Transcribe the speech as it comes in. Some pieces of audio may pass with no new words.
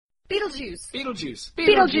Beetlejuice. Beetlejuice.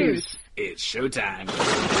 Beetlejuice. It's showtime.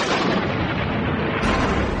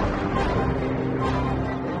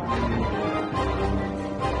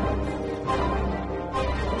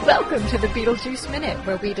 Welcome to the Beetlejuice Minute,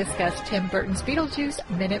 where we discuss Tim Burton's Beetlejuice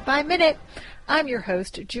minute by minute. I'm your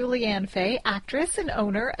host, Julianne Fay, actress and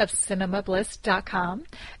owner of CinemaBliss.com,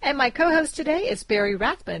 and my co-host today is Barry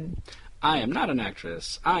Rathman. I am not an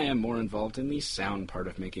actress. I am more involved in the sound part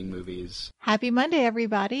of making movies. Happy Monday,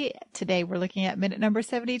 everybody. Today we're looking at minute number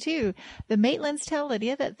 72. The Maitlands tell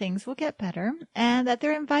Lydia that things will get better and that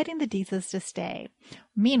they're inviting the Deases to stay.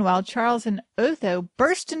 Meanwhile, Charles and Otho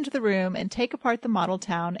burst into the room and take apart the model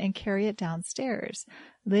town and carry it downstairs.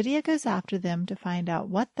 Lydia goes after them to find out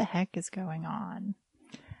what the heck is going on.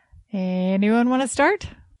 Anyone want to start?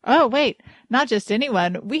 Oh, wait, not just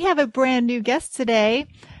anyone. We have a brand new guest today.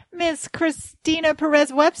 Miss Christina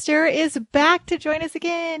Perez-Webster is back to join us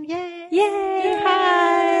again. Yay! Yay!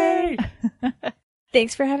 Hi!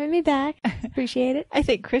 Thanks for having me back. Appreciate it. I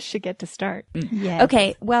think Chris should get to start. Yes.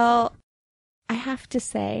 Okay, well, I have to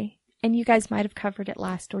say, and you guys might have covered it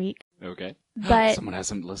last week. Okay. But someone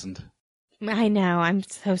hasn't listened. I know, I'm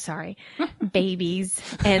so sorry. Babies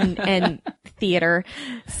and theater.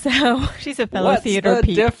 So she's a fellow theater What's the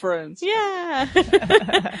peep. difference? Yeah.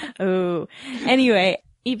 Oh. Anyway,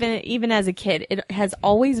 even as a kid, it has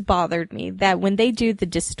always bothered me that when they do the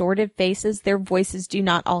distorted faces, their voices do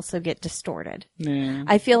not also get distorted. Yeah.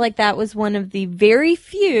 I feel like that was one of the very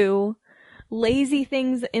few lazy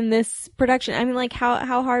things in this production. I mean, like, how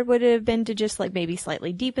hard would it have been to just, like, maybe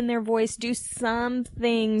slightly deepen their voice, do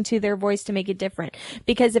something to their voice to make it different?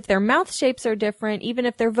 Because if their mouth shapes are different, even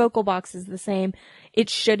if their vocal box is the same, it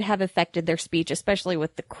should have affected their speech, especially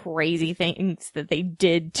with the crazy things that they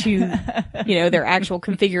did to, their actual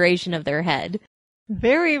configuration of their head.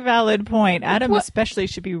 Very valid point. Adam especially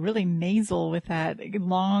should be really nasal with that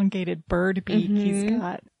elongated bird beak he's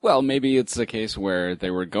got. Well, maybe it's a case where they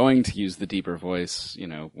were going to use the deeper voice,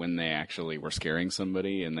 when they actually were scaring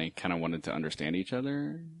somebody and they kind of wanted to understand each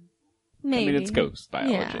other. Maybe. I mean, it's ghost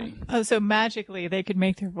biology. Yeah. Oh, so magically they could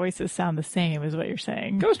make their voices sound the same is what you're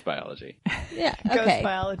saying. Ghost biology. Yeah, Ghost okay.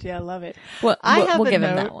 biology, I love it. Well, we'll give him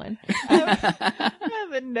note. that one. I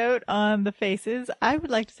have a note on the faces. I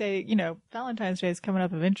would like to say, Valentine's Day is coming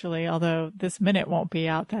up eventually, although this minute won't be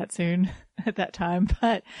out that soon at that time.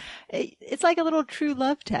 But it's like a little true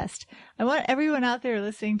love test. I want everyone out there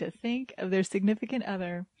listening to think of their significant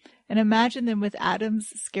other and imagine them with Adam's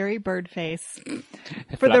scary bird face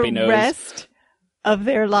for the rest of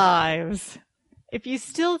their lives. If you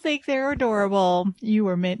still think they're adorable, you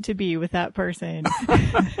were meant to be with that person.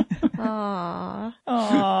 Aww.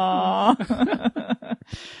 Aww.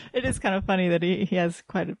 It is kind of funny that he has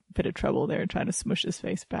quite a bit of trouble there trying to smush his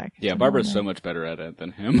face back. Yeah, Barbara's so much better at it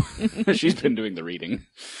than him. She's been doing the reading.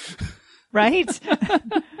 Right?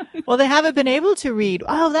 Well, they haven't been able to read.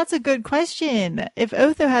 Oh, that's a good question. If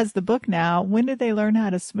Otho has the book now, when did they learn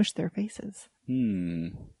how to smush their faces?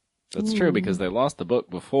 That's true, because they lost the book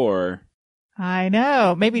before. I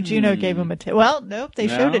know. Maybe Juno gave them a tip. Well, nope, they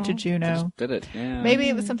showed it to They Juno. just did it, yeah. Maybe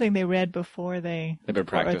it was something they read before They've been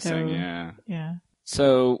practicing, Otho. yeah. Yeah.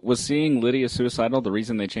 So, was seeing Lydia suicidal the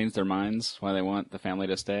reason they changed their minds, why they want the family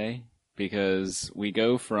to stay? Because we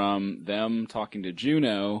go from them talking to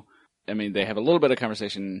Juno, I mean, they have a little bit of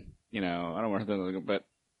conversation, I don't want to, but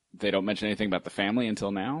they don't mention anything about the family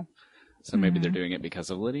until now. So maybe they're doing it because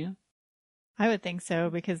of Lydia? I would think so,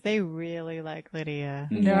 because they really like Lydia.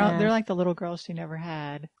 Yeah. They're like the little girl she never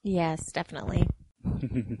had. Yes, definitely.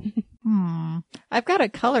 I've got a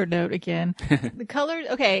color note again. The color,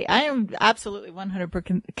 okay, I am absolutely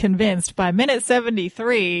 100% convinced by minute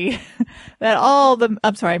 73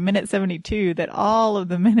 that minute 72, that all of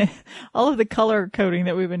the color coding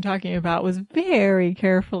that we've been talking about was very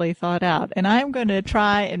carefully thought out. And I'm going to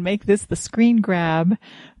try and make this the screen grab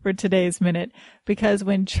for today's minute, because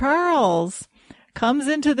when Charles comes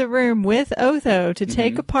into the room with Otho to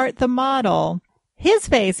take apart the model, his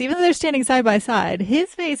face, even though they're standing side by side,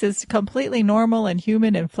 his face is completely normal and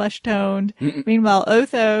human and flesh-toned. Meanwhile,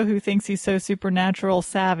 Otho, who thinks he's so supernatural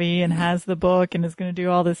savvy and has the book and is going to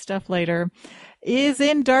do all this stuff later, is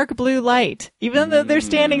in dark blue light, even though they're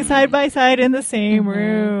standing side by side in the same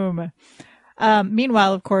room.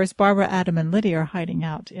 Meanwhile, of course, Barbara, Adam, and Lydia are hiding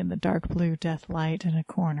out in the dark blue death light in a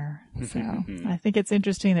corner. So I think it's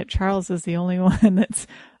interesting that Charles is the only one that's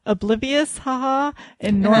oblivious,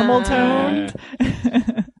 and normal toned.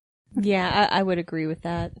 Yeah, I would agree with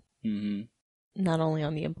that. Mm-hmm. Not only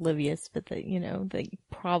on the oblivious, but they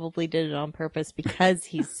probably did it on purpose because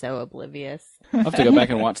he's so oblivious. I'll have to go back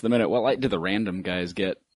and watch the minute. What light do the random guys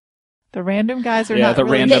get? The random guys are Yeah, not the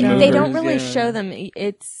really random shown. They don't movers, really yeah. show them.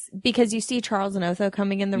 It's because you see Charles and Otho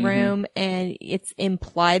coming in the room, and it's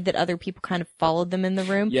implied that other people kind of followed them in the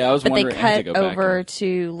room. Yeah, I was but they wondering. I had cut to go back over and-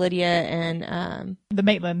 to Lydia and The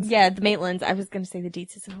Maitlands. the Maitlands. I was going to say the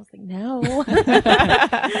Dietzes, and I was like, no.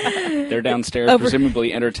 They're downstairs,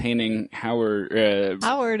 presumably entertaining Howard.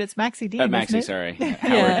 Howard, it's Maxie Dean. Maxie, isn't it? sorry,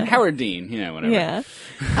 Yeah. Howard Dean. Whatever. Yeah.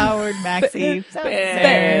 Howard, Maxie. But,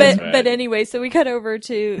 That's but, right. but anyway, so we cut over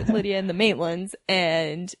to Lydia and the Maitlands,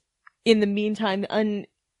 and in the meantime,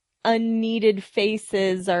 unneeded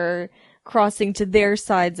faces are crossing to their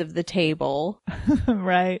sides of the table.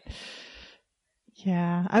 Right.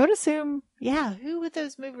 Yeah. I would assume, who would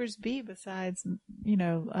those movers be besides,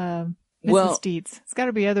 Mrs. Well- Dietz? It's got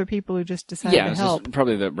to be other people who just decided Yeah, to it's help. just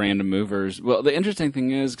probably the random movers. Well, the interesting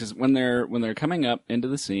thing is because when they're coming up into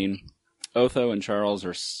the scene, Otho and Charles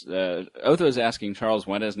are. Otho is asking Charles,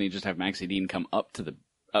 why doesn't he just have Maxie Dean come up to the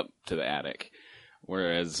attic?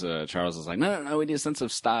 Whereas Charles is like, no, we need a sense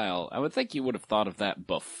of style. I would think you would have thought of that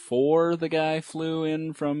before the guy flew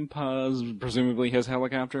in from presumably his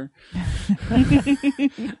helicopter.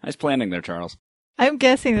 Nice planning there, Charles. I'm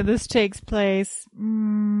guessing that this takes place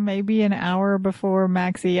maybe an hour before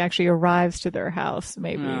Maxie actually arrives to their house,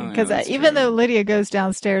 maybe. Oh, yeah, Because that's even true. though Lydia goes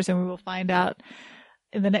downstairs, and we will find out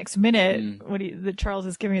in the next minute that Charles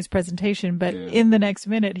is giving his presentation, but in the next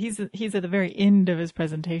minute, he's at the very end of his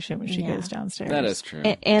presentation when she Yeah. goes downstairs. That is true.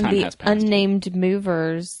 And Time the has passed. unnamed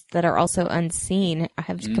movers that are also unseen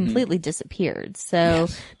have completely disappeared. So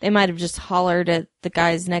they might have just hollered at the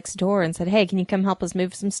guys next door and said, "Hey, can you come help us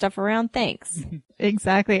move some stuff around? Thanks."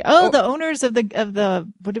 Exactly. Oh, the owners of the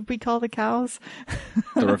what did we call the cows?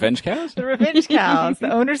 The Revenge Cows? The Revenge Cows.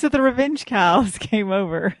 The owners of the Revenge Cows came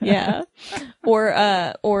over. Yeah.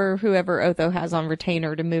 Or whoever Otho has on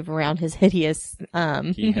retainer to move around his hideous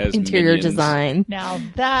He has interior minions. design. Now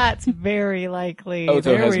that's very likely. Otho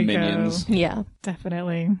there has we minions. go. Yeah.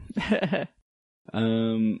 Definitely.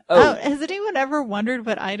 Oh, Has anyone ever wondered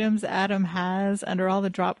what items Adam has under all the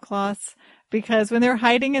drop cloths? Because when they're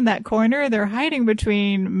hiding in that corner, they're hiding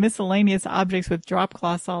between miscellaneous objects with drop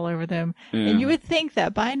cloths all over them. And you would think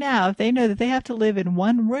that by now, if they know that they have to live in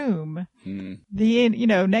one room, the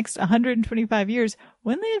next 125 years,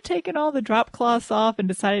 wouldn't they have taken all the drop cloths off and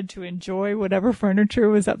decided to enjoy whatever furniture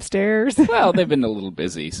was upstairs? well, they've been a little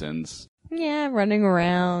busy since. Yeah, running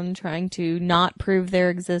around trying to not prove their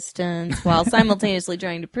existence while simultaneously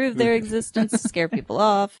trying to prove their existence to scare people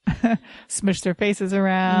off. Smush their faces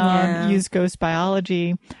around, Yeah. use ghost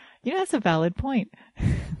biology. That's a valid point.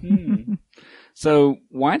 So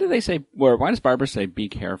why does Barbara say be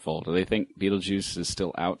careful? Do they think Beetlejuice is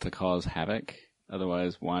still out to cause havoc?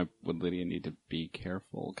 Otherwise, why would Lydia need to be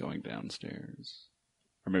careful going downstairs?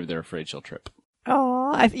 Or maybe they're afraid she'll trip.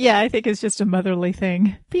 Oh, I think it's just a motherly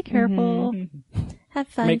thing. Be careful. Have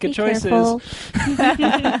fun. Make be good choices. careful.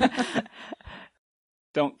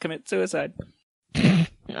 Don't commit suicide.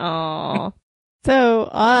 Aw. So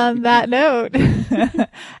on that note,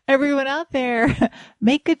 everyone out there,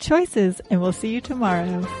 make good choices, and we'll see you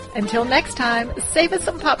tomorrow. Until next time, save us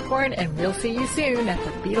some popcorn, and we'll see you soon at the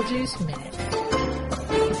Beetlejuice Minute.